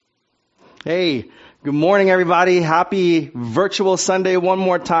Hey, good morning, everybody. Happy virtual Sunday one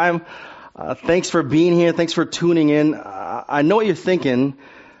more time. Thanks for being here. Thanks for tuning in. I know what you're thinking.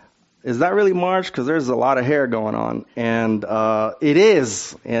 Is that really March? Because there's a lot of hair going on. And it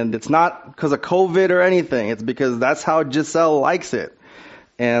is. And it's not because of COVID or anything. It's because that's how Giselle likes it.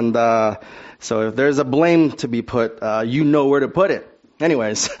 And so if there's a blame to be put, you know where to put it.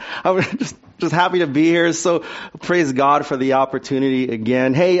 Anyways, I'm just happy to be here. So praise God for the opportunity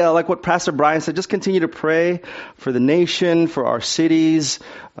again. Hey, like what Pastor Brian said, just continue to pray for the nation, for our cities.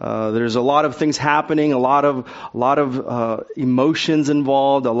 There's a lot of things happening, a lot of emotions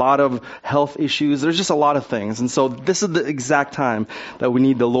involved, a lot of health issues. There's just a lot of things. And so this is the exact time that we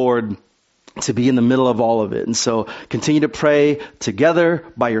need the Lord to be in the middle of all of it. And so continue to pray together,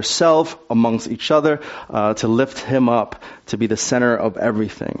 by yourself, amongst each other, to lift him up, to be the center of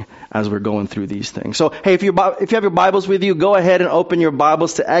everything as we're going through these things. So, hey, if you have your Bibles with you, go ahead and open your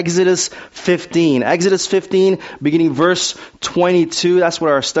Bibles to Exodus 15. Exodus 15, beginning verse 22. That's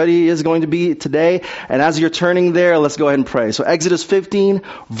what our study is going to be today. And as you're turning there, let's go ahead and pray. So Exodus 15,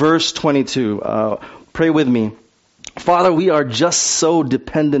 verse 22. Pray with me. Father, we are just so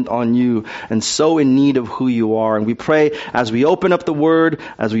dependent on you and so in need of who you are. And we pray as we open up the word,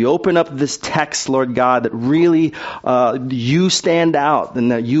 as we open up this text, Lord God, that really you stand out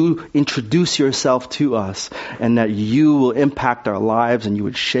and that you introduce yourself to us and that you will impact our lives and you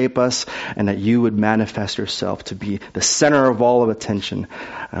would shape us and that you would manifest yourself to be the center of all of attention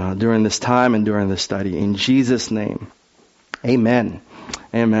during this time and during this study. In Jesus' name, amen.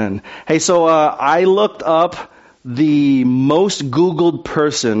 Amen. Hey, so I looked up the most Googled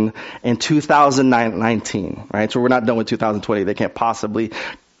person in 2019, right? So we're not done with 2020. They can't possibly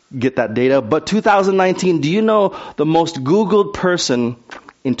get that data. But 2019, do you know the most Googled person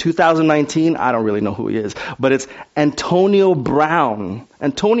in 2019? I don't really know who he is, but it's Antonio Brown.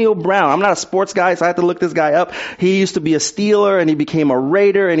 Antonio Brown. I'm not a sports guy, so I had to look this guy up. He used to be a Steeler, and he became a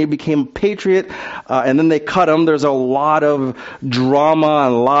Raider, and he became a Patriot, and then they cut him. There's a lot of drama,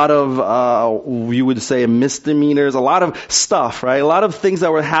 and a lot of, you would say, misdemeanors, a lot of stuff, right? A lot of things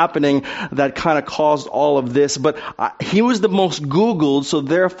that were happening that kind of caused all of this. But he was the most Googled, so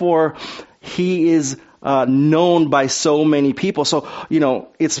therefore he is known by so many people. So,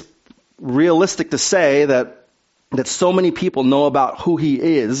 it's realistic to say that so many people know about who he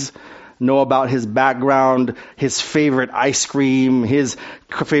is, know about his background, his favorite ice cream, his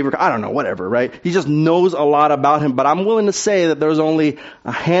favorite, I don't know, whatever, right? He just knows a lot about him. But I'm willing to say that there's only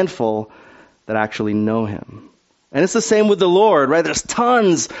a handful that actually know him. And it's the same with the Lord, right? There's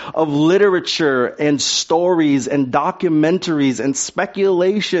tons of literature and stories and documentaries and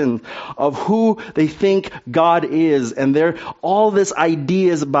speculation of who they think God is. And there all this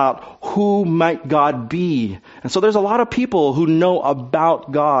ideas about who might God be. And so there's a lot of people who know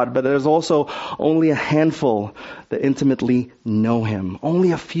about God, but there's also only a handful that intimately know him.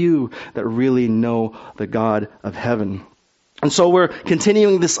 Only a few that really know the God of heaven. And so we're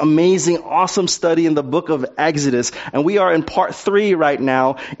continuing this amazing, awesome study in the book of Exodus. And we are in part 3 right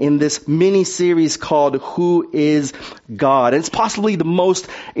now in this mini-series called Who is God? And it's possibly the most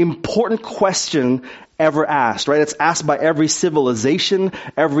important question ever asked, right? It's asked by every civilization,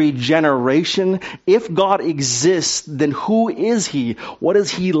 every generation. If God exists, then who is he? What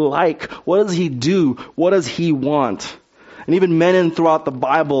is he like? What does he do? What does he want? And even men throughout the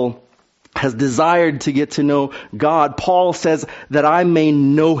Bible has desired to get to know God. Paul says that I may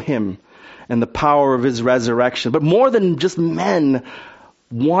know him and the power of his resurrection. But more than just men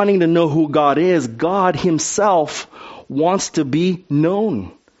wanting to know who God is, God himself wants to be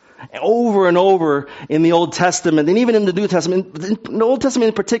known. Over and over in the Old Testament, and even in the New Testament, in the Old Testament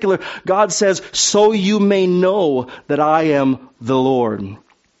in particular, God says, so you may know that I am the Lord.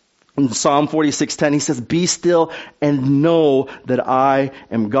 In Psalm 46:10, he says, be still and know that I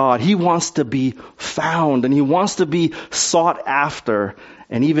am God. He wants to be found and he wants to be sought after.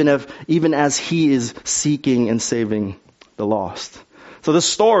 And even as he is seeking and saving the lost. So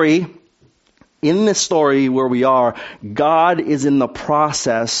in this story where we are, God is in the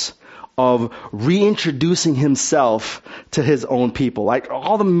process of reintroducing himself to his own people. Like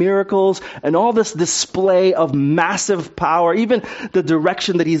all the miracles and all this display of massive power, even the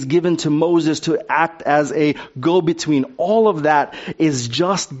direction that he's given to Moses to act as a go-between, all of that is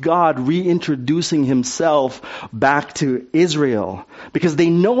just God reintroducing himself back to Israel. Because they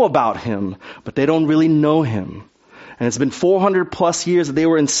know about him, but they don't really know him. And it's been 400 plus years that they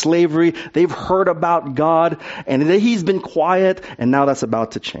were in slavery. They've heard about God, and he's been quiet, and now that's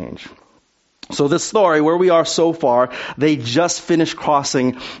about to change. So this story, where we are so far, they just finished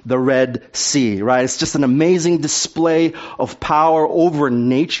crossing the Red Sea, right? It's just an amazing display of power over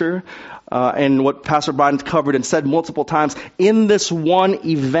nature. and what Pastor Brian covered and said multiple times, in this one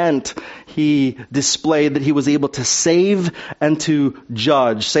event, he displayed that he was able to save and to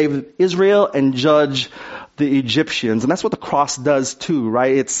judge. Save Israel and judge the Egyptians. And that's what the cross does too,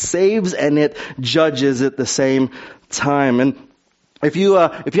 right? It saves and it judges at the same time. And if you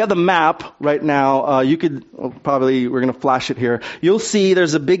have the map right now, you could we're going to flash it here. You'll see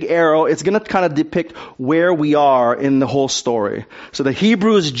there's a big arrow. It's going to kind of depict where we are in the whole story. So the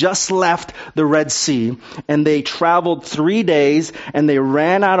Hebrews just left the Red Sea, and they traveled 3 days, and they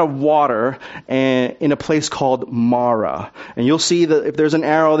ran out of water in a place called Marah. And you'll see that if there's an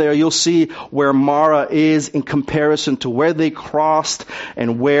arrow there, you'll see where Marah is in comparison to where they crossed,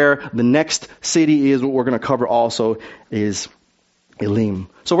 and where the next city is. What we're going to cover also is Elim.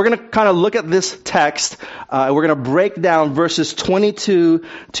 So we're going to kind of look at this text. We're going to break down verses 22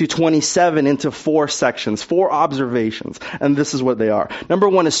 to 27 into 4 sections, 4 observations. And this is what they are. Number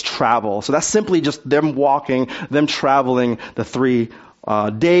 1 is travel. So that's simply just them walking, them traveling the 3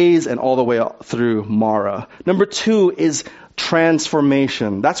 days and all the way up through Marah. Number 2 is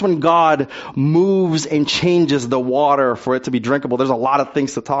transformation. That's when God moves and changes the water for it to be drinkable. There's a lot of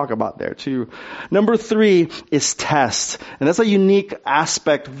things to talk about there too. Number 3 is test. And that's a unique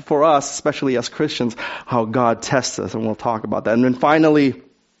aspect for us, especially as Christians, how God tests us. And we'll talk about that. And then finally,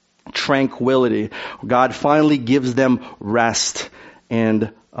 tranquility. God finally gives them rest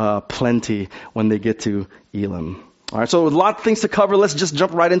and plenty when they get to Elim. All right, so a lot of things to cover. Let's just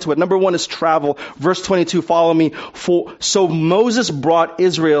jump right into it. Number 1 is travel. Verse 22, follow me. So Moses brought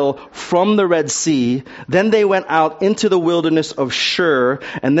Israel from the Red Sea. Then they went out into the wilderness of Shur.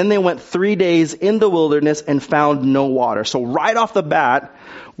 And then they went 3 days in the wilderness and found no water. So right off the bat,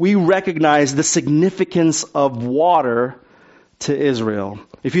 we recognize the significance of water to Israel.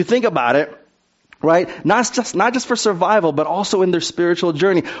 If you think about it, right? Not just for survival, but also in their spiritual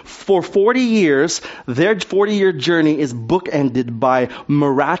journey. For 40 years, their 40-year journey is bookended by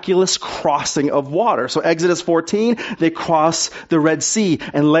miraculous crossing of water. So Exodus 14, they cross the Red Sea.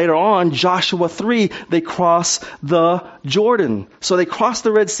 And later on, Joshua 3, they cross the Jordan. So they cross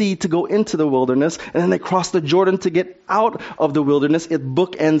the Red Sea to go into the wilderness, and then they cross the Jordan to get out of the wilderness. It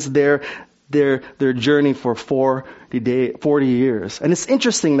bookends their journey for 40 years. And it's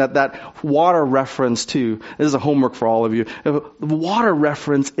interesting that water reference too, this is a homework for all of you, the water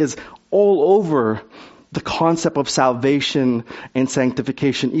reference is all over the concept of salvation and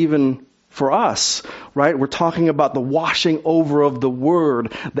sanctification, even for us, right? We're talking about the washing over of the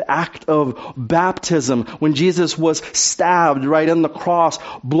word, the act of baptism. When Jesus was stabbed right on the cross,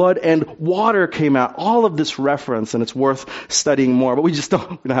 blood and water came out. All of this reference, and it's worth studying more, but we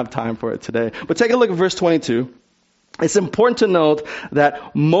don't have time for it today. But take a look at verse 22. It's important to note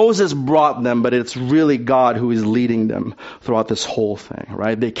that Moses brought them, but it's really God who is leading them throughout this whole thing,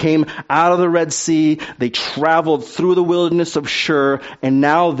 right? They came out of the Red Sea, they traveled through the wilderness of Shur, and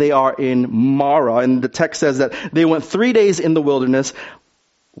now they are in Marah. And the text says that they went 3 days in the wilderness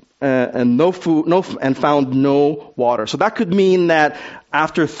and no food, and found no water. So that could mean that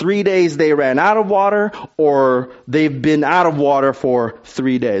after 3 days they ran out of water, or they've been out of water for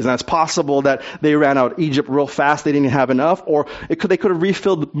 3 days. And it's possible that they ran out of Egypt real fast, they didn't have enough, or they could have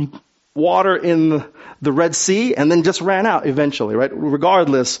refilled water in the Red Sea and then just ran out eventually, right?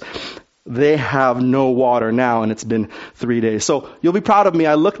 Regardless, they have no water now, and it's been 3 days. So you'll be proud of me.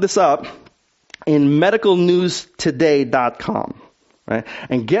 I looked this up in medicalnewstoday.com. Right?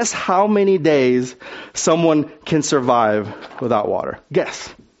 And guess how many days someone can survive without water?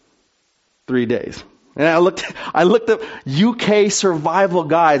 Guess. 3 days. And I looked up UK survival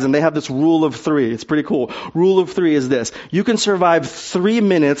guides, and they have this rule of 3. It's pretty cool. Rule of 3 is this. You can survive 3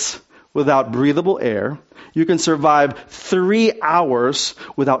 minutes without breathable air. You can survive 3 hours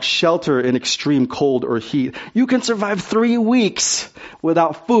without shelter in extreme cold or heat. You can survive 3 weeks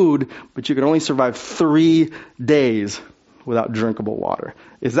without food, but you can only survive 3 days without drinkable water.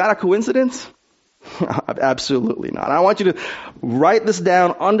 Is that a coincidence? Absolutely not. I want you to write this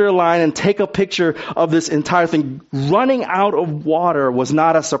down, underline, and take a picture of this entire thing. Running out of water was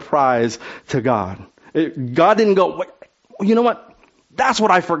not a surprise to God. God didn't go, you know what? That's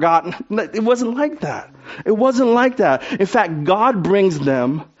what I forgot. It wasn't like that. It wasn't like that. In fact, God brings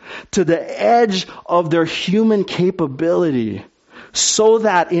them to the edge of their human capability, so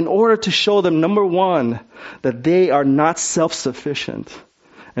that in order to show them, number 1, that they are not self-sufficient,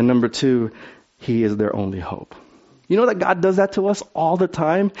 and number 2, He is their only hope. You know that God does that to us all the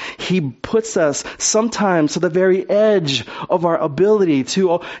time? He puts us sometimes to the very edge of our ability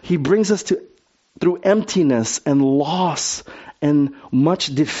He brings us to through emptiness and loss and much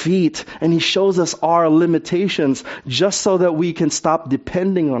defeat. And he shows us our limitations just so that we can stop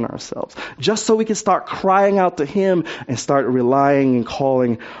depending on ourselves, just so we can start crying out to him and start relying and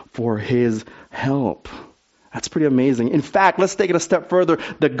calling for his help. That's pretty amazing. In fact, let's take it a step further.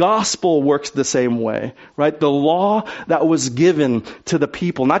 The gospel works the same way, right? The law that was given to the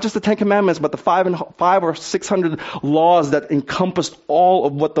people, not just the Ten Commandments, but the 500 or 600 laws that encompassed all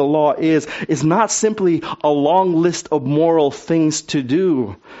of what the law is not simply a long list of moral things to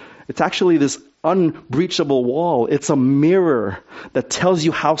do. It's actually this unbreachable wall. It's a mirror that tells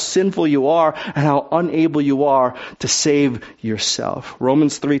you how sinful you are and how unable you are to save yourself.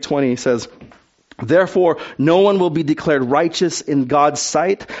 Romans 3:20 says, "Therefore, no one will be declared righteous in God's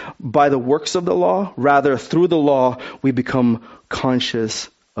sight by the works of the law. Rather, through the law, we become conscious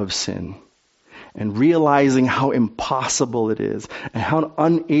of sin." And realizing how impossible it is and how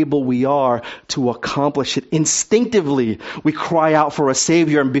unable we are to accomplish it, instinctively we cry out for a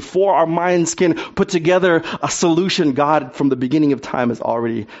Savior. And before our minds can put together a solution, God, from the beginning of time, has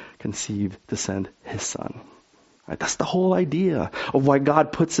already conceived to send his Son. Right? That's the whole idea of why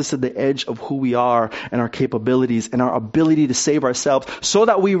God puts us at the edge of who we are and our capabilities and our ability to save ourselves, so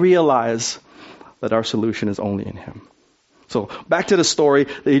that we realize that our solution is only in him. So back to the story.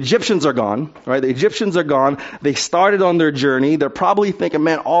 The Egyptians are gone, right? The Egyptians are gone. They started on their journey. They're probably thinking,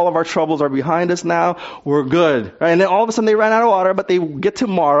 man, all of our troubles are behind us now. We're good, right? And then all of a sudden they ran out of water, but they get to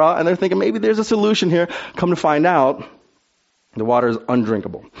Marah and they're thinking maybe there's a solution here. Come to find out, the water is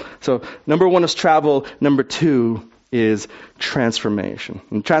undrinkable. So number one is travel. Number two is transformation.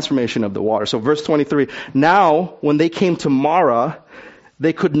 And transformation of the water. So verse 23, now when they came to Marah,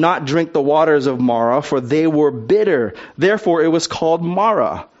 they could not drink the waters of Marah, for they were bitter. Therefore, it was called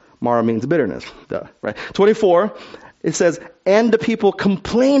Marah. Marah means bitterness. Duh, right? 24, it says, and the people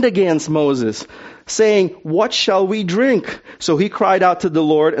complained against Moses, saying, what shall we drink? So he cried out to the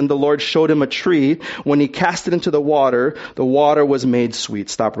Lord, and the Lord showed him a tree. When he cast it into the water was made sweet.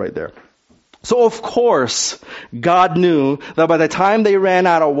 Stop right there. So of course, God knew that by the time they ran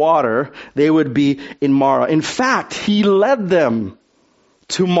out of water, they would be in Marah. In fact, he led them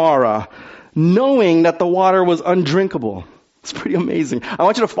to Marah, knowing that the water was undrinkable. It's pretty amazing. I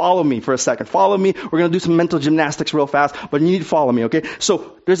want you to follow me for a second. Follow me. We're going to do some mental gymnastics real fast, but you need to follow me, okay?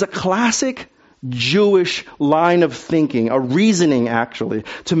 So there's a classic Jewish line of thinking, a reasoning actually,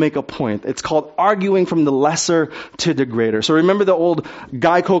 to make a point. It's called arguing from the lesser to the greater. So remember the old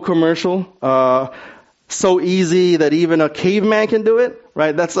Geico commercial? So easy that even a caveman can do it,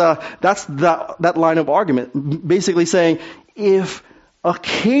 right? That's that line of argument. Basically saying, if a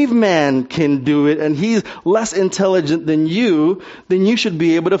caveman can do it and he's less intelligent than you, then you should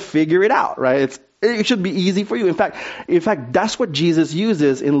be able to figure it out, right? It should be easy for you. In fact, that's what Jesus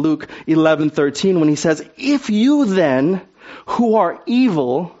uses in Luke 11:13 when he says, if you then, who are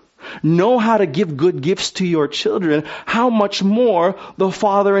evil, know how to give good gifts to your children, how much more the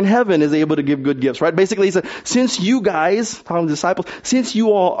Father in heaven is able to give good gifts, right? Basically, he said, since you guys, telling the disciples, since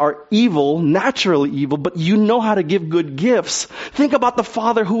you all are evil, naturally evil, but you know how to give good gifts, think about the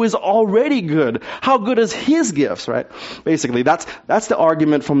Father who is already good. How good is his gifts, right? Basically, that's the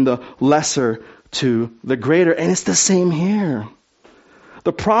argument from the lesser to the greater, and it's the same here.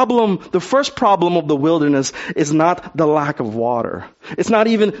 The first problem of the wilderness is not the lack of water. It's not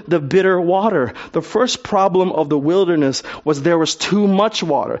even the bitter water. The first problem of the wilderness was there was too much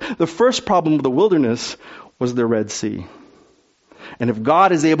water. The first problem of the wilderness was the Red Sea. And if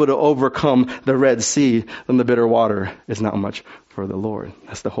God is able to overcome the Red Sea, then the bitter water is not much for the Lord.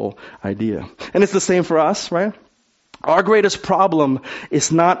 That's the whole idea. And it's the same for us, right? Our greatest problem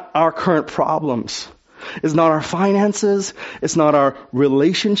is not our current problems. It's not our finances. It's not our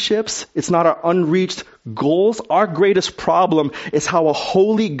relationships. It's not our unreached goals. Our greatest problem is how a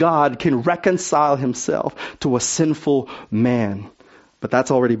holy God can reconcile himself to a sinful man. But that's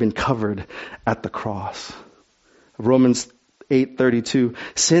already been covered at the cross. Romans 8:32,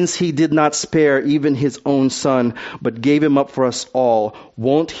 since he did not spare even his own son, but gave him up for us all,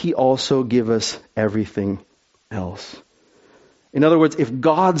 won't he also give us everything else? In other words, if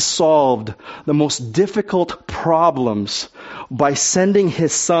God solved the most difficult problems by sending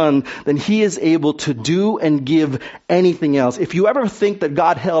his son, then he is able to do and give anything else. If you ever think that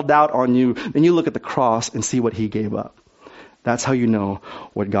God held out on you, then you look at the cross and see what he gave up. That's how you know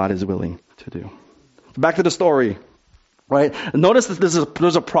what God is willing to do. Back to the story, right? Notice that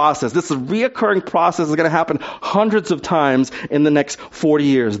there's a process. This is a reoccurring process that's going to happen hundreds of times in the next 40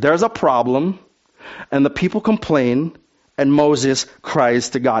 years. There's a problem, and the people complain, and Moses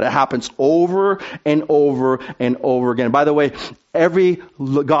cries to God. It happens over and over and over again. By the way, Every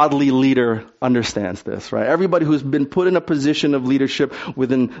godly leader understands this, right? Everybody who's been put in a position of leadership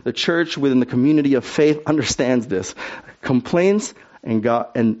within the church, within the community of faith, understands this. Complains, and God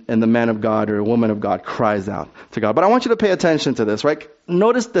and the man of God or a woman of God cries out to God. But I want you to pay attention to this, right?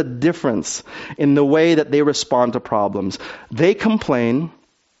 Notice the difference in the way that they respond to problems. They complain,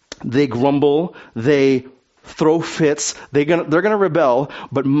 they grumble, they throw fits, they're gonna rebel,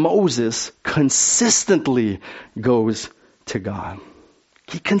 but Moses consistently goes to God.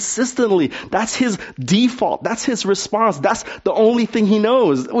 He consistently, that's his default, that's his response, that's the only thing he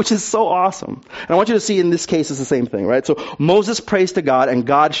knows, which is so awesome. And I want you to see in this case it's the same thing, right? So Moses prays to God and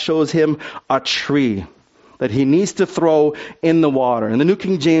God shows him a tree that he needs to throw in the water. And the New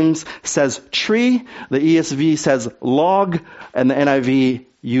King James says tree, the ESV says log, and the NIV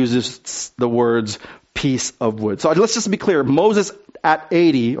uses the words piece of wood. So let's just be clear. Moses at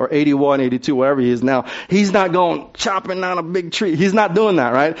 80 or 81, 82, whatever he is now, he's not going chopping down a big tree. He's not doing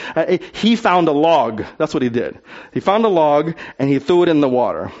that, right? He found a log. That's what he did. He found a log and he threw it in the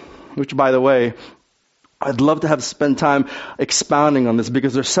water, which, by the way, I'd love to have spent time expounding on this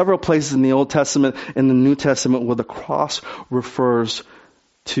because there's several places in the Old Testament and the New Testament where the cross refers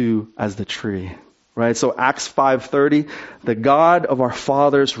to as the tree. Right, so Acts 5:30, the God of our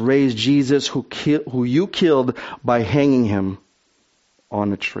fathers raised Jesus who you killed by hanging him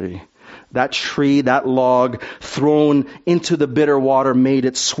on a tree. That tree, that log thrown into the bitter water made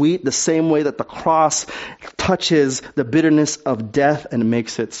it sweet the same way that the cross touches the bitterness of death and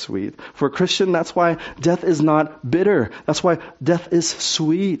makes it sweet. For a Christian, that's why death is not bitter. That's why death is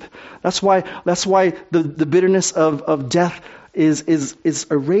sweet. That's why the bitterness of death is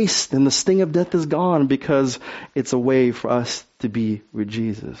erased and the sting of death is gone because it's a way for us to be with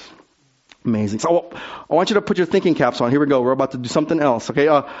Jesus. Amazing. So I want you to put your thinking caps on. Here we go. We're about to do something else. Okay.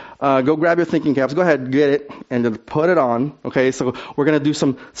 Go grab your thinking caps. Go ahead, get it, and just put it on. Okay. So we're gonna do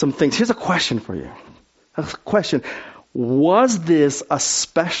some things. Here's a question for you. A question: was this a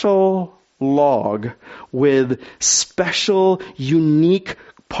special log with special, unique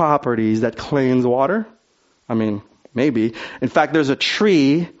properties that cleanse water? I mean, maybe. In fact, there's a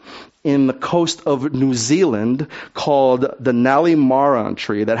tree in the coast of New Zealand called the Nalimaran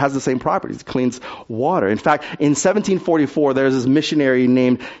tree that has the same properties. It cleans water. In fact, in 1744, there's this missionary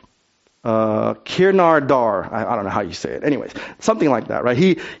named Kirnar Dar. I don't know how you say it. Anyways, something like that, right?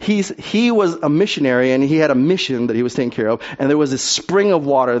 He was a missionary and he had a mission that he was taking care of. And there was this spring of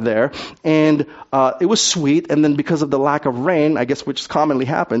water there, and it was sweet. And then because of the lack of rain, I guess which commonly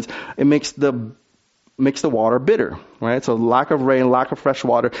happens, it makes the water bitter, right? So lack of rain, lack of fresh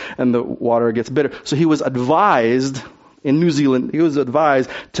water, and the water gets bitter. So he was advised in New Zealand,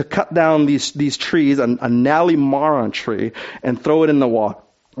 to cut down these trees, a Nalimaran tree, and throw it in the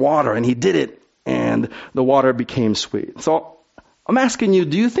water. And he did it, and the water became sweet. So I'm asking you,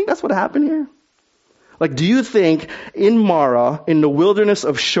 do you think that's what happened here? Like, do you think in Mara, in the wilderness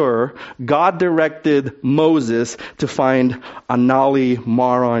of Shur, God directed Moses to find a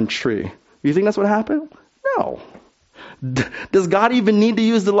Nalimaran tree? Do you think that's what happened? No. Does God even need to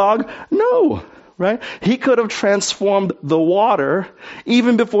use the log? No. Right? He could have transformed the water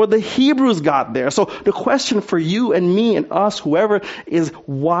even before the Hebrews got there. So the question for you and me and us, whoever, is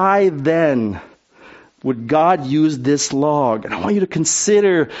why then would God use this log? And I want you to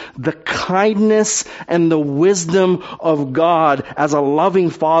consider the kindness and the wisdom of God as a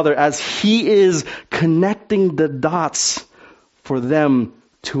loving Father, as He is connecting the dots for them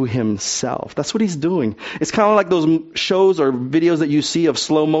to Himself. That's what He's doing. It's kind of like those shows or videos that you see of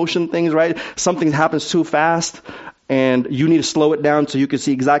slow motion things, right? Something happens too fast and you need to slow it down so you can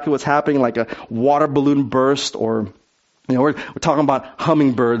see exactly what's happening, like a water balloon burst, or we're talking about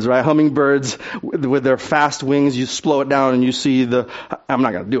hummingbirds, right? Hummingbirds with their fast wings, you slow it down and you see I'm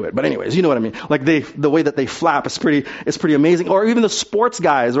not going to do it, but anyways, you know what I mean? Like the way that they flap is pretty amazing. Or even the sports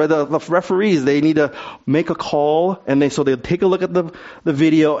guys, right? The referees, they need to make a call, and they take a look at the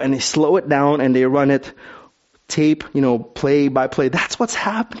video and they slow it down and they run it tape, play by play. That's what's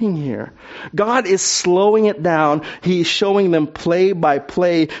happening here. God is slowing it down. He's showing them play by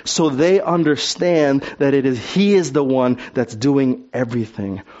play so they understand that He is the one that's doing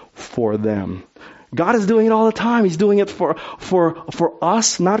everything for them. God is doing it all the time. He's doing it for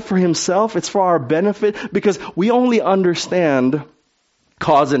us, not for Himself. It's for our benefit, because we only understand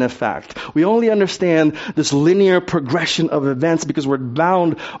cause and effect. We only understand this linear progression of events because we're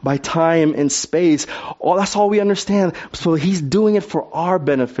bound by time and space. That's all we understand. So He's doing it for our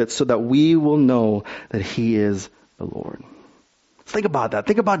benefit so that we will know that He is the Lord. Think about that.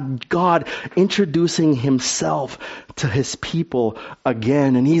 Think about God introducing himself to his people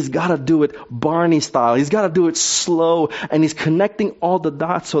again. And he's got to do it Barney style. He's got to do it slow. And he's connecting all the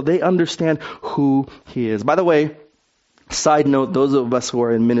dots so they understand who he is. By the way, side note, those of us who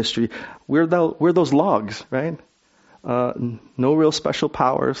are in ministry, we're those logs, right? No real special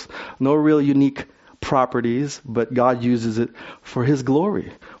powers, no real unique properties, but God uses it for his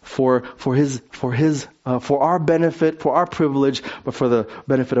glory, for our benefit, for our privilege, but for the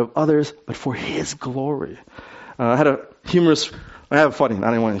benefit of others, but for his glory. I have funny,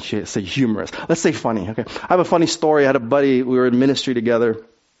 I don't want to say humorous. Let's say funny, okay? I have a funny story. I had a buddy, we were in ministry together,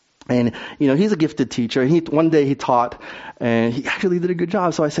 and, he's a gifted teacher. One day he taught, and he actually did a good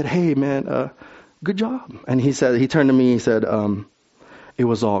job. So I said, hey, man, good job. And he turned to me, he said, it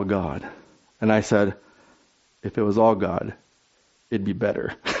was all God. And I said, if it was all God, it'd be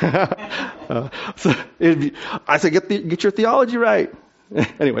better. I said, get your theology right.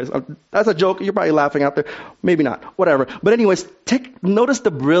 Anyways, that's a joke. You're probably laughing out there. Maybe not. Whatever. But anyways, notice the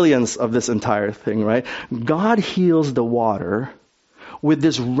brilliance of this entire thing, right? God heals the water with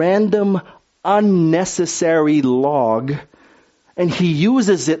this random, unnecessary log, and he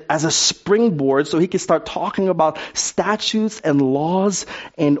uses it as a springboard so he can start talking about statutes and laws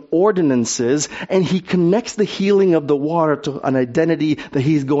and ordinances, and he connects the healing of the water to an identity that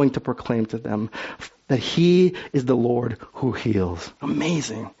he's going to proclaim to them, that he is the Lord who heals.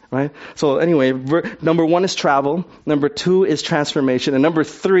 Amazing, right? So anyway, number 1 is travel, number 2 is transformation, and number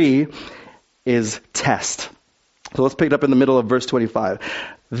 3 is test. So let's pick it up in the middle of verse 25.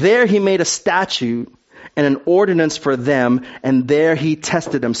 There he made a statute and an ordinance for them, and there he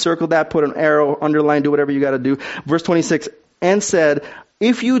tested them. Circle that, put an arrow, underline, do whatever you got to do. Verse 26, and said,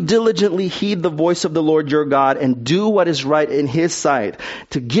 if you diligently heed the voice of the Lord your God and do what is right in his sight,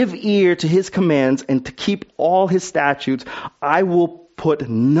 to give ear to his commands and to keep all his statutes, I will put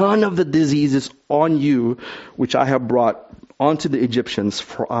none of the diseases on you which I have brought onto the Egyptians,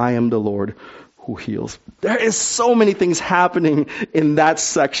 for I am the Lord who heals. There is so many things happening in that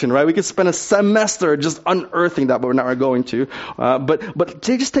section, right? We could spend a semester just unearthing that, but we're not going to. But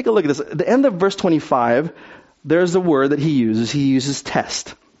just take a look at this. At the end of verse 25, there's a word that he uses. He uses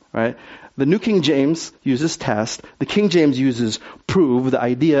test, right? The New King James uses test. The King James uses prove. The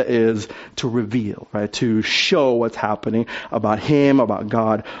idea is to reveal, right? To show what's happening about him, about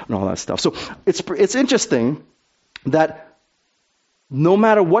God, and all that stuff. So it's interesting that no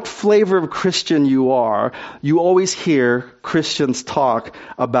matter what flavor of Christian you are, you always hear Christians talk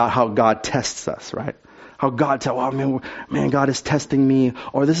about how God tests us, right? How God tells, oh man, God is testing me,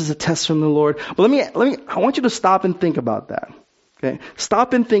 or this is a test from the Lord. But I want you to stop and think about that. Okay?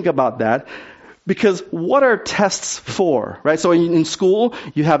 Stop and think about that. Because what are tests for, right? So in school,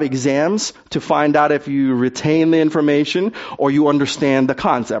 you have exams to find out if you retain the information or you understand the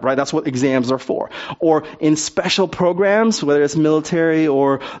concept, right? That's what exams are for. Or in special programs, whether it's military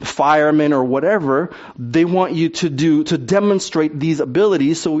or firemen or whatever, they want you to demonstrate these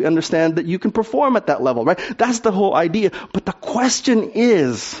abilities so we understand that you can perform at that level, right? That's the whole idea. But the question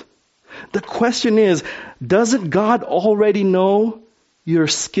is, doesn't God already know your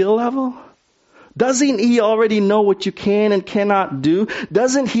skill level? Doesn't he already know what you can and cannot do?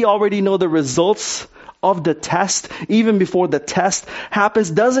 Doesn't he already know the results of the test even before the test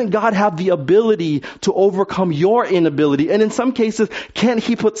happens? Doesn't God have the ability to overcome your inability? And in some cases, can't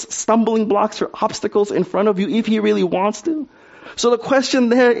he put stumbling blocks or obstacles in front of you if he really wants to? So the question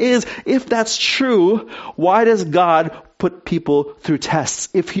there is, if that's true, why does God put people through tests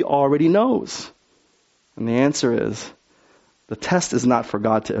if he already knows? And the answer is, the test is not for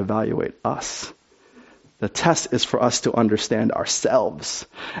God to evaluate us. The test is for us to understand ourselves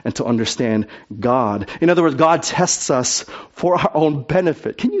and to understand God. In other words, God tests us for our own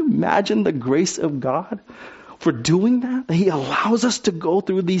benefit. Can you imagine the grace of God for doing that? That he allows us to go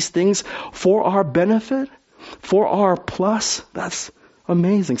through these things for our benefit, for our plus. That's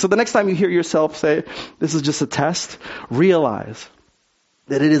amazing. So the next time you hear yourself say, this is just a test, realize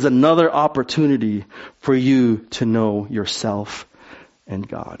that it is another opportunity for you to know yourself and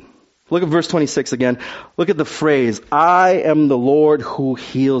God. Look at verse 26 again. Look at the phrase, I am the Lord who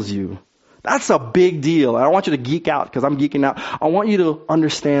heals you. That's a big deal. I don't want you to geek out because I'm geeking out. I want you to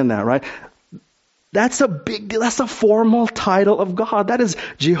understand that, right? That's a big deal. That's a formal title of God. That is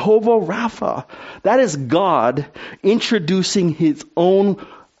Jehovah Rapha. That is God introducing his own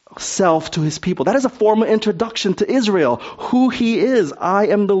self to his people. That is a formal introduction to Israel, who he is. I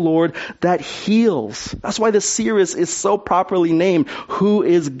am the Lord that heals. That's why the series is so properly named, Who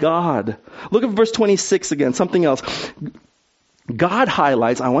is God? Look at verse 26 again, something else. God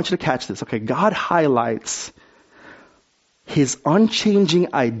highlights, I want you to catch this, okay? God highlights his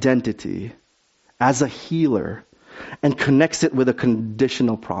unchanging identity as a healer and connects it with a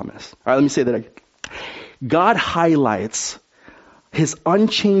conditional promise. All right, let me say that again. God highlights his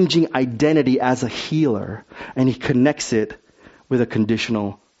unchanging identity as a healer, and he connects it with a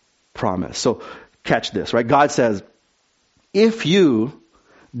conditional promise. So catch this, right? God says, if you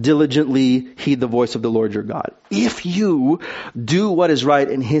diligently heed the voice of the Lord your God, if you do what is right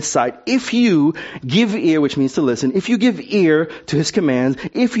in his sight, if you give ear, which means to listen, if you give ear to his commands,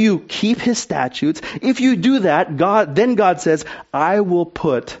 if you keep his statutes, if you do that, then God says, I will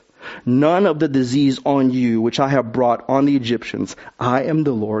put none of the disease on you which I have brought on the Egyptians. I am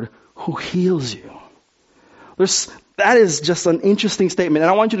the Lord who heals you. That is just an interesting statement.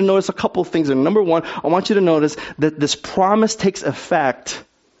 And I want you to notice a couple of things. And number one, I want you to notice that this promise takes effect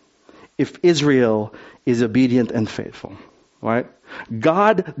if Israel is obedient and faithful. Right?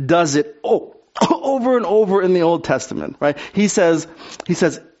 God does it over and over in the Old Testament. Right? He says,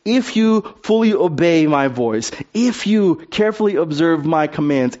 if you fully obey my voice, if you carefully observe my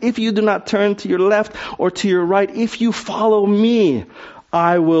commands, if you do not turn to your left or to your right, if you follow me,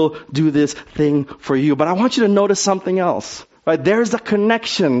 I will do this thing for you. But I want you to notice something else. Right? There's a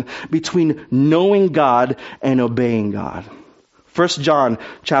connection between knowing God and obeying God. 1 John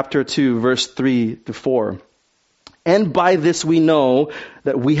chapter 2, verse 3 to 4. And by this we know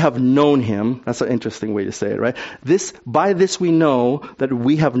that we have known him. That's an interesting way to say it, right? By this we know that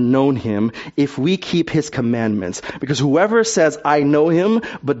we have known him if we keep his commandments. Because whoever says, I know him,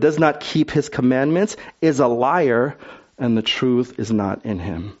 but does not keep his commandments is a liar, and the truth is not in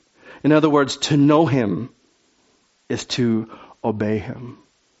him. In other words, to know him is to obey him.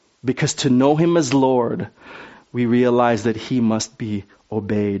 Because to know him as Lord, we realize that he must be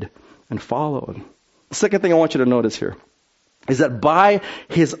obeyed and followed. The second thing I want you to notice here is that by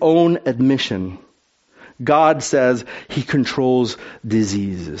his own admission, God says he controls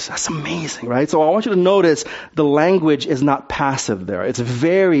diseases. That's amazing, right? So I want you to notice the language is not passive there. It's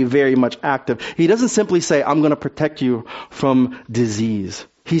very, very much active. He doesn't simply say, I'm going to protect you from disease.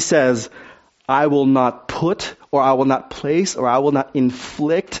 He says, I will not put, or I will not place, or I will not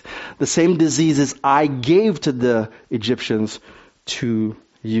inflict the same diseases I gave to the Egyptians to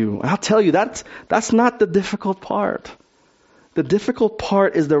you. And I'll tell you, that's not the difficult part. The difficult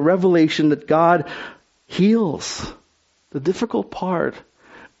part is the revelation that God heals. The difficult part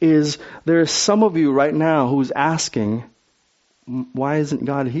is there are some of you right now who's asking, why isn't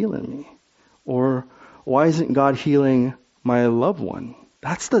God healing me? Or why isn't God healing my loved one?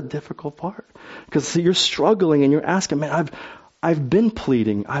 That's the difficult part. Because you're struggling and you're asking, man, I've been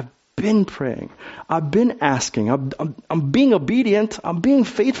pleading, I've been praying, I've been asking, I'm being obedient, I'm being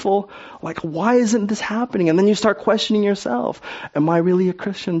faithful. Like, why isn't this happening? And then you start questioning yourself. Am I really a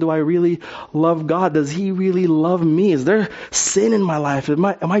Christian? Do I really love God? Does he really love me? Is there sin in my life?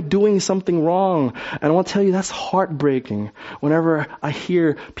 Am I doing something wrong? And I want to tell you, that's heartbreaking whenever I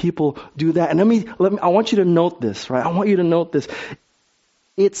hear people do that. And I want you to note this, right? I want you to note this.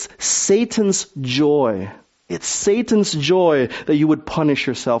 It's Satan's joy. It's Satan's joy that you would punish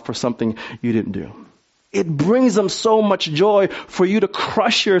yourself for something you didn't do. It brings them so much joy for you to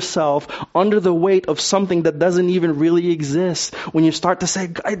crush yourself under the weight of something that doesn't even really exist. When you start to say,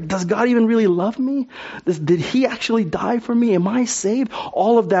 does God even really love me? Did he actually die for me? Am I saved?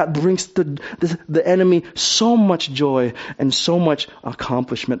 All of that brings the enemy so much joy and so much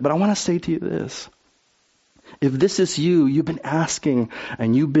accomplishment. But I want to say to you this. If this is you, you've been asking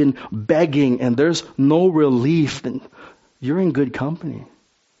and you've been begging and there's no relief, then you're in good company.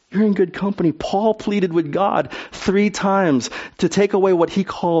 You're in good company. Paul pleaded with God 3 times to take away what he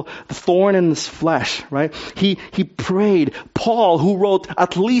called the thorn in his flesh, right? He prayed. Paul, who wrote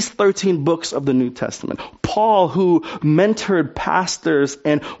at least 13 books of the New Testament. Paul, who mentored pastors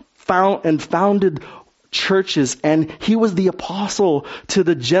and founded churches, and he was the apostle to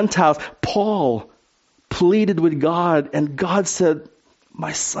the Gentiles. Paul pleaded with God, and God said,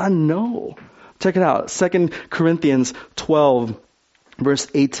 my son, no. Check it out. 2 Corinthians 12, verse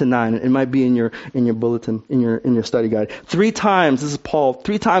 8 to 9. It might be in your bulletin, in your study guide. 3 times, this is Paul,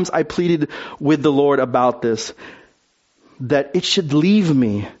 3 times I pleaded with the Lord about this, that it should leave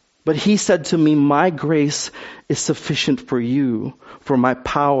me. But he said to me, my grace is sufficient for you, for my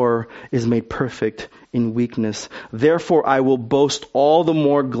power is made perfect in weakness. Therefore, I will boast all the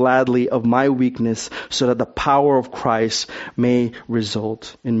more gladly of my weakness, so that the power of Christ may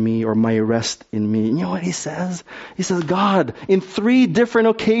result in me, or may rest in me. You know what he says? He says, God, in 3 different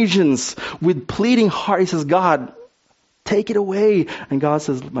occasions, with pleading heart, he says, God, take it away. And God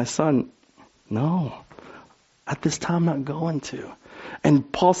says, my son, no, at this time I'm not going to.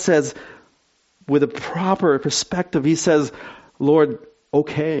 And Paul says, with a proper perspective, he says, Lord,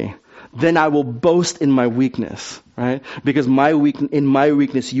 okay, then I will boast in my weakness, right? Because in my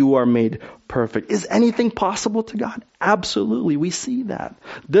weakness, you are made perfect. Is anything possible to God? Absolutely. We see that.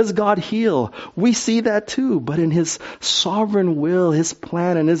 Does God heal? We see that too. But in his sovereign will, his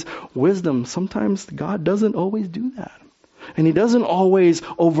plan, and his wisdom, sometimes God doesn't always do that. And he doesn't always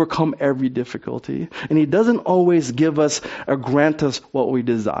overcome every difficulty. And he doesn't always give us or grant us what we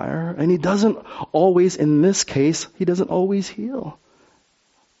desire. And he doesn't always, in this case, he doesn't always heal.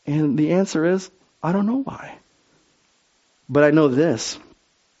 And the answer is, I don't know why. But I know this.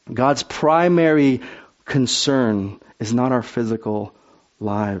 God's primary concern is not our physical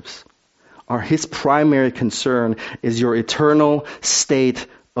lives. His primary concern is your eternal state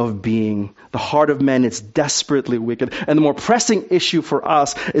of being. The heart of man is desperately wicked. And the more pressing issue for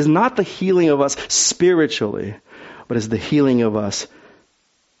us is not the healing of us spiritually, but is the healing of us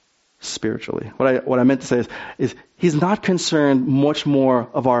spiritually. What I meant to say is he's not concerned much more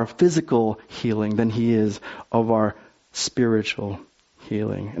of our physical healing than he is of our spiritual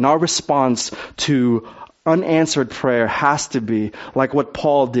healing. And our response to unanswered prayer has to be like what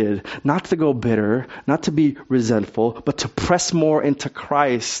Paul did, not to go bitter, not to be resentful, but to press more into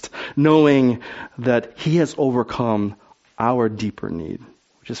Christ, knowing that he has overcome our deeper need,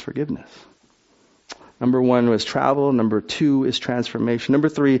 which is forgiveness. Number 1 was travel. Number 2 is transformation. Number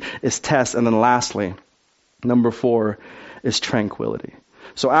 3 is test. And then lastly, number 4 is tranquility.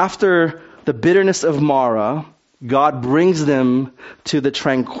 So after the bitterness of Marah, God brings them to the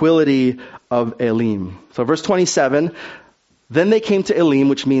tranquility of Elim. So verse 27, then they came to Elim,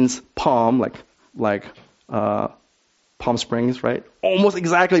 which means palm, like Palm Springs, right? Almost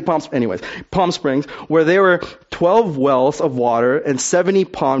exactly Palm Springs, where there were 12 wells of water and 70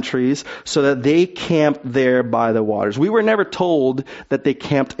 palm trees, so that they camped there by the waters. We were never told that they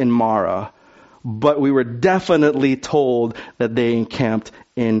camped in Marah, but we were definitely told that they encamped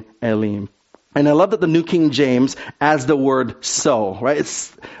in Elim. And I love that the New King James adds the word so, right?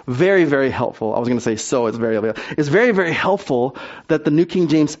 It's very, very helpful. I was going to say so. It's very, very helpful that the New King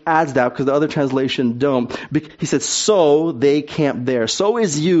James adds that because the other translation don't. He said, so they camped there. So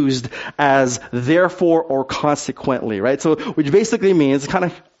is used as therefore or consequently, right? So, which basically means, kind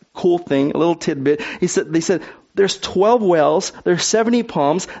of cool thing, a little tidbit. They said, there's 12 wells, there's 70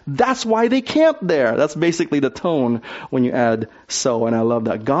 palms, that's why they camped there. That's basically the tone when you add so, and I love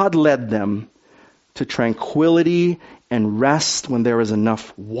that. God led them to tranquility and rest when there is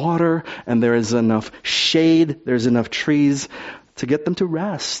enough water and there is enough shade, there's enough trees to get them to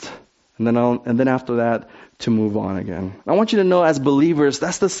rest. And then after that, to move on again. I want you to know as believers,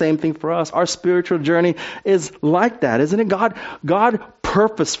 that's the same thing for us. Our spiritual journey is like that, isn't it? God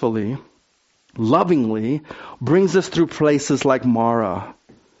purposefully, lovingly brings us through places like Marah,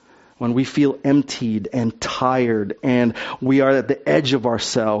 when we feel emptied and tired and we are at the edge of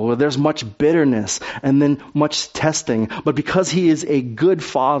ourselves, where there's much bitterness and then much testing. But because he is a good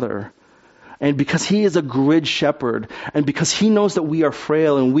father, and because he is a good shepherd, and because he knows that we are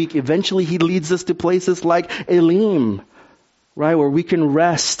frail and weak, eventually he leads us to places like Elim, right, where we can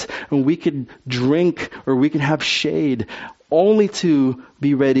rest and we can drink or we can have shade, only to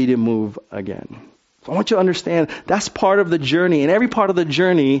be ready to move again. I want you to understand that's part of the journey. And every part of the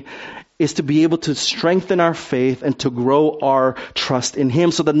journey is to be able to strengthen our faith and to grow our trust in him.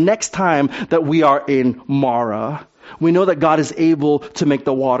 So the next time that we are in Marah, we know that God is able to make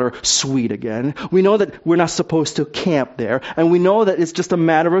the water sweet again. We know that we're not supposed to camp there. And we know that it's just a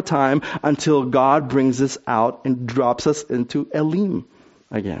matter of time until God brings us out and drops us into Elim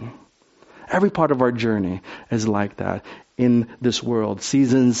again. Every part of our journey is like that in this world.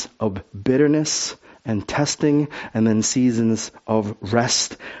 Seasons of bitterness and testing, and then seasons of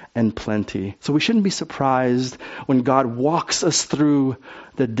rest and plenty. So we shouldn't be surprised when God walks us through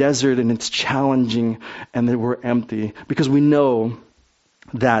the desert and it's challenging and that we're empty, because we know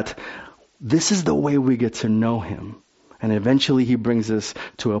that this is the way we get to know him. And eventually he brings us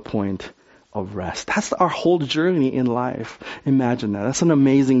to a point of rest. That's our whole journey in life. Imagine that. That's an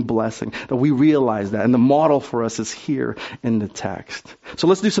amazing blessing that we realize that. And the model for us is here in the text. So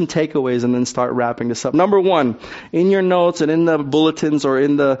let's do some takeaways and then start wrapping this up. Number 1, in your notes and in the bulletins or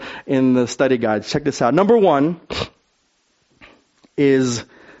in the study guides, check this out. Number 1 is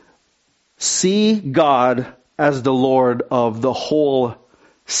see God as the Lord of the whole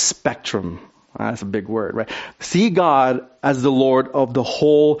spectrum. That's a big word, right? See God as the Lord of the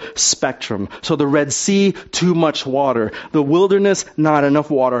whole spectrum. So the Red Sea, too much water. The wilderness, not enough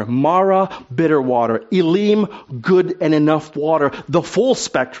water. Marah, bitter water. Elim, good and enough water. The full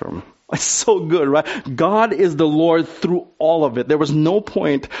spectrum It's so good, right? God is the Lord through all of it. There was no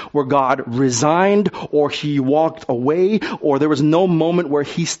point where God resigned or he walked away, or there was no moment where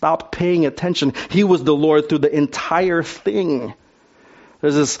he stopped paying attention. He was the Lord through the entire thing.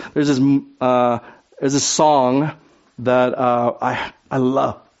 There's this song that I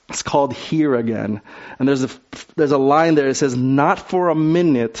love. It's called Here Again. And there's a line there that says, "Not for a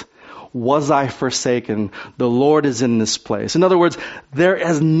minute was I forsaken. The Lord is in this place." In other words, there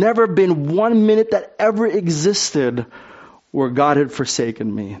has never been 1 minute that ever existed where God had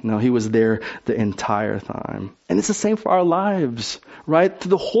forsaken me. No, he was there the entire time. And it's the same for our lives, right?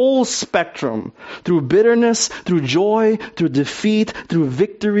 Through the whole spectrum, through bitterness, through joy, through defeat, through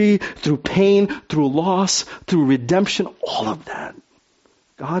victory, through pain, through loss, through redemption, all of that.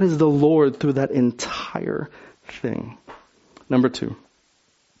 God is the Lord through that entire thing. Number 2.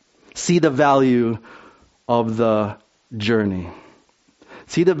 See the value of the journey.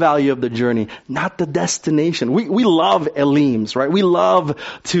 See the value of the journey, not the destination. We love Elims, right? We love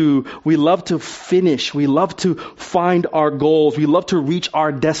to finish. We love to find our goals. We love to reach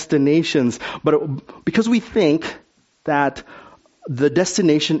our destinations. But because we think that the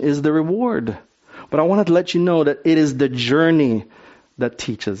destination is the reward. But I wanted to let you know that it is the journey that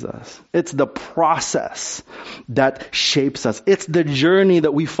teaches us. It's the process that shapes us. It's the journey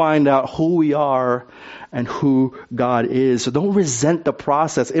that we find out who we are and who God is. So don't resent the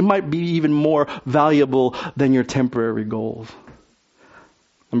process. It might be even more valuable than your temporary goals.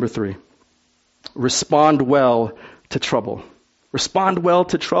 Number 3, respond well to trouble. Respond well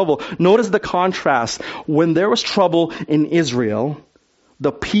to trouble. Notice the contrast. When there was trouble in Israel,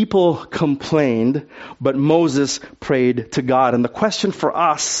 the people complained, but Moses prayed to God. And the question for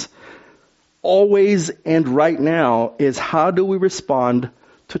us, always and right now, is how do we respond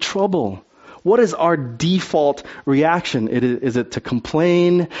to trouble? What is our default reaction? Is it to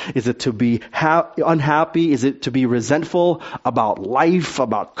complain? Is it to be unhappy? Is it to be resentful about life,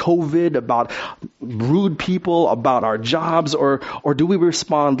 about COVID, about rude people, about our jobs? Or do we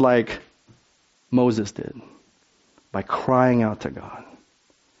respond like Moses did, by crying out to God?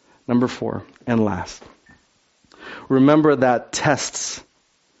 Number 4, and last, remember that tests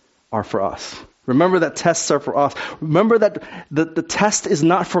are for us. Remember that tests are for us. Remember that the test is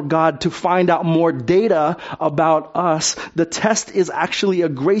not for God to find out more data about us. The test is actually a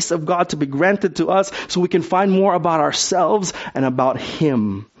grace of God to be granted to us so we can find more about ourselves and about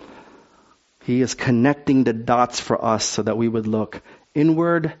Him. He is connecting the dots for us so that we would look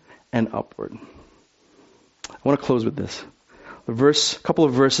inward and upward. I want to close with this. A couple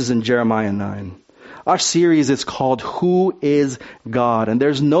of verses in Jeremiah 9. Our series is called Who is God? And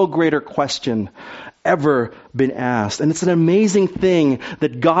there's no greater question ever been asked. And it's an amazing thing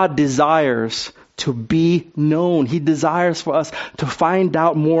that God desires to be known. He desires for us to find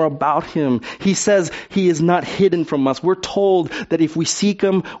out more about Him. He says He is not hidden from us. We're told that if we seek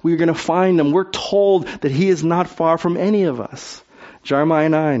Him, we're going to find Him. We're told that He is not far from any of us. Jeremiah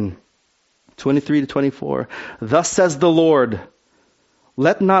 9, 23 to 24. Thus says the Lord,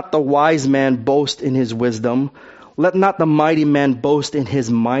 let not the wise man boast in his wisdom. Let not the mighty man boast in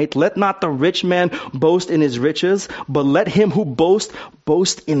his might. Let not the rich man boast in his riches. But let him who boasts,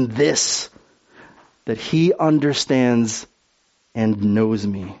 boast in this, that he understands and knows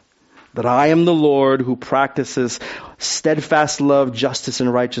me. That I am the Lord who practices steadfast love, justice,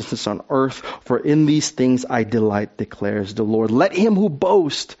 and righteousness on earth. For in these things I delight, declares the Lord. Let him who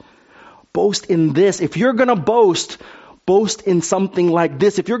boast, boast in this. If you're going to boast in something like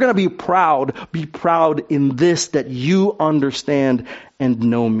this. If you're going to be proud in this, that you understand and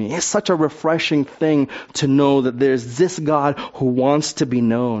know me. It's such a refreshing thing to know that there's this God who wants to be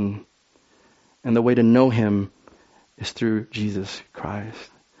known. And the way to know Him is through Jesus Christ.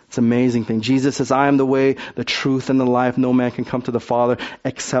 It's an amazing thing. Jesus says, I am the way, the truth, and the life. No man can come to the Father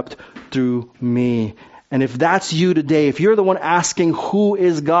except through me. And if that's you today, if you're the one asking who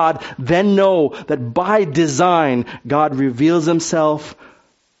is God, then know that by design, God reveals Himself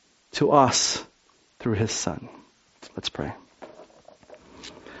to us through His Son. Let's pray.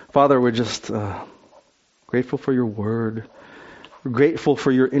 Father, we're just grateful for your word. We're grateful for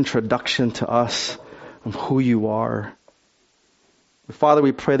your introduction to us of who you are. But Father,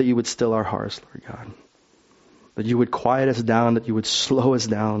 we pray that you would still our hearts, Lord God. That you would quiet us down, that you would slow us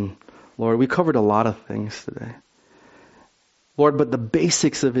down. Lord, we covered a lot of things today. Lord, but the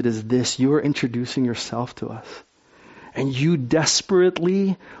basics of it is this. You are introducing yourself to us. And you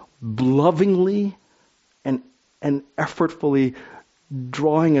desperately, lovingly, and effortfully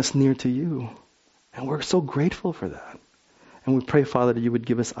drawing us near to you. And we're so grateful for that. And we pray, Father, that you would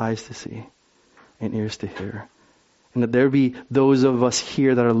give us eyes to see and ears to hear. And that there be those of us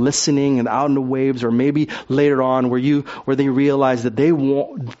here that are listening and out in the waves, or maybe later on where they realize that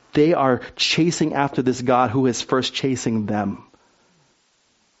they are chasing after this God who is first chasing them.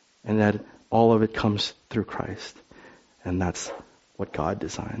 And that all of it comes through Christ. And that's what God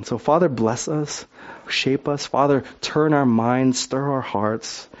designed. So Father, bless us, shape us. Father, turn our minds, stir our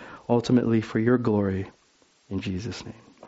hearts, ultimately for your glory. In Jesus' name.